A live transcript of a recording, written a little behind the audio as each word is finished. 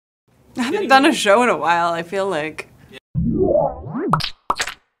I haven't done a show in a while, I feel like.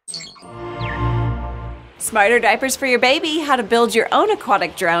 Smarter diapers for your baby, how to build your own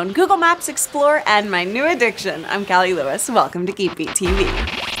aquatic drone, Google Maps Explore, and my new addiction. I'm Callie Lewis. Welcome to Geek Beat TV.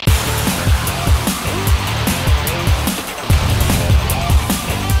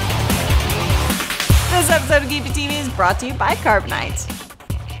 This episode of Geek Beat TV is brought to you by Carbonite.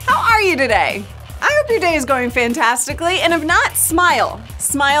 How are you today? I hope your day is going fantastically, and if not, smile.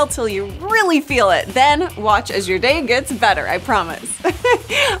 Smile till you really feel it. Then watch as your day gets better, I promise. All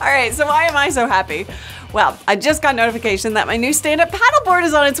right, so why am I so happy? Well, I just got notification that my new stand-up paddleboard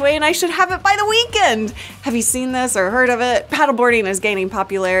is on its way and I should have it by the weekend. Have you seen this or heard of it? Paddleboarding is gaining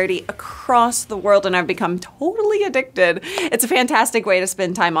popularity across the world and I've become totally addicted. It's a fantastic way to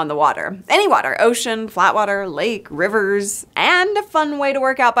spend time on the water. Any water, ocean, flat water, lake, rivers, and a fun way to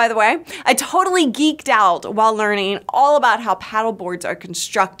work out, by the way. I totally geeked out while learning all about how paddleboards are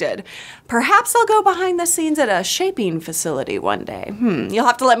constructed. Perhaps I'll go behind the scenes at a shaping facility one day. You'll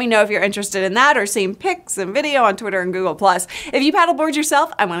have to let me know if you're interested in that or seeing pics and video on Twitter and Google+. If you paddleboard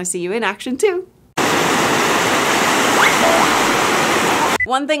yourself, I want to see you in action too.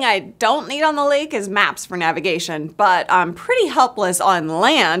 One thing I don't need on the lake is maps for navigation, but I'm pretty helpless on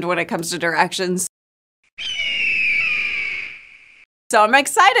land when it comes to directions. So I'm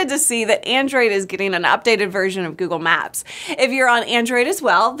excited to see that Android is getting an updated version of Google Maps. If you're on Android as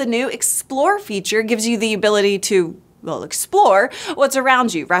well, the new Explore feature gives you the ability to explore what's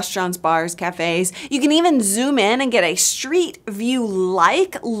around you, restaurants, bars, cafes. You can even zoom in and get a street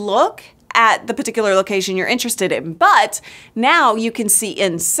view-like look at the particular location you're interested in. But now you can see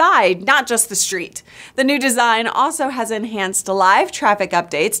inside, not just the street. The new design also has enhanced live traffic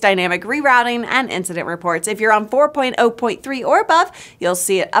updates, dynamic rerouting, and incident reports. If you're on 4.0.3 or above, you'll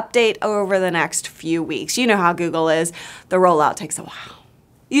see it update over the next few weeks. You know how Google is. The rollout takes a while.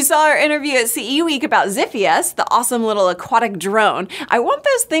 You saw our interview at CE Week about Ziphius, the awesome little aquatic drone. I want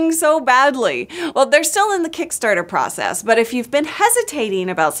those things so badly. Well, they're still in the Kickstarter process, but if you've been hesitating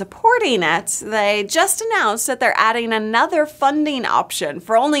about supporting it, they just announced that they're adding another funding option.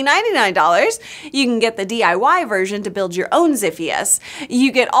 For only $99, you can get the DIY version to build your own Ziphius.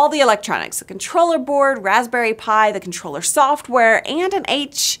 You get all the electronics, the controller board, Raspberry Pi, the controller software, and an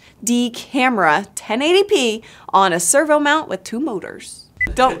HD camera, 1080p, on a servo mount with 2 motors.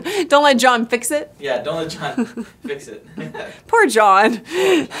 Don't let John fix it. Yeah, don't let John fix it. Poor John.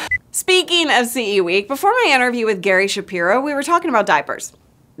 Speaking of CE Week, before my interview with Gary Shapiro, we were talking about diapers.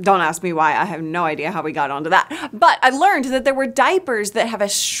 Don't ask me why, I have no idea how we got onto that. But I learned that there were diapers that have a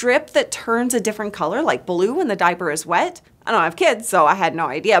strip that turns a different color, like blue when the diaper is wet. I don't have kids, so I had no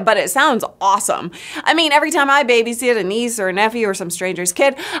idea, but it sounds awesome. I mean, every time I babysit a niece or a nephew or some stranger's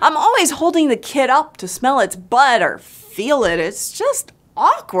kid, I'm always holding the kid up to smell its butt or feel it. It's just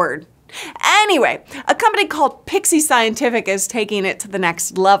awkward. Anyway, a company called Pixie Scientific is taking it to the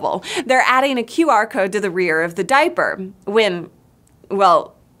next level. They're adding a QR code to the rear of the diaper. When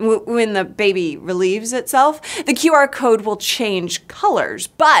the baby relieves itself, the QR code will change colors,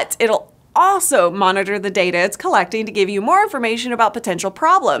 but it'll also monitor the data it's collecting to give you more information about potential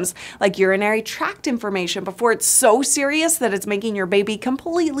problems, like urinary tract information before it's so serious that it's making your baby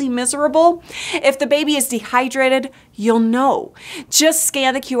completely miserable. If the baby is dehydrated, you'll know. Just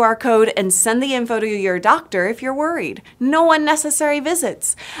scan the QR code and send the info to your doctor if you're worried. No unnecessary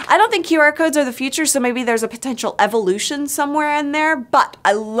visits. I don't think QR codes are the future, so maybe there's a potential evolution somewhere in there, but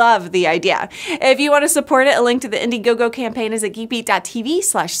I love the idea. If you want to support it, a link to the Indiegogo campaign is at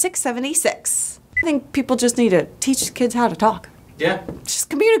geekbeat.tv/676. I think people just need to teach kids how to talk. Yeah. Just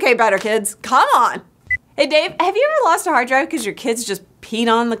communicate better, kids. Come on. Hey, Dave, have you ever lost a hard drive because your kids just peed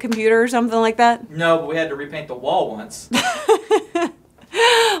on the computer or something like that? No, but we had to repaint the wall once.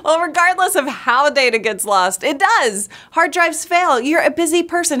 Well, regardless of how data gets lost, it does. Hard drives fail. You're a busy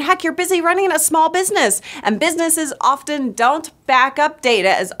person. Heck, you're busy running a small business. And businesses often don't back up data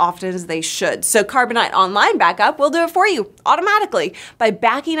as often as they should. So Carbonite Online Backup will do it for you automatically by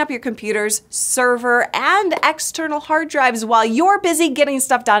backing up your computer's server and external hard drives while you're busy getting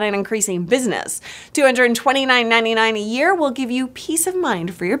stuff done and increasing business. $229.99 a year will give you peace of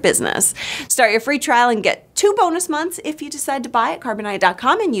mind for your business. Start your free trial and get 2 bonus months if you decide to buy at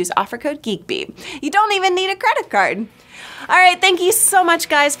Carbonite.com and use offer code GeekBeat. You don't even need a credit card. All right, thank you so much,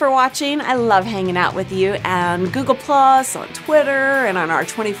 guys, for watching. I love hanging out with you on Google+, on Twitter, and on our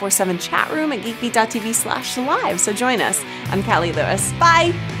 24/7 chat room at geekbeat.tv/live. So join us. I'm Callie Lewis.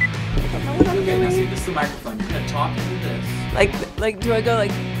 Bye. Okay, now see, this is the microphone. You're gonna talk into this. Like, do I go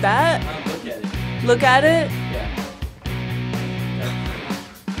like that? Look at it. Look at it? Yeah.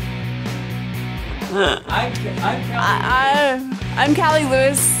 I'm Callie. I'm Callie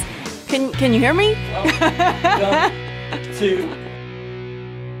Lewis. Can you hear me? Well, 1, 2,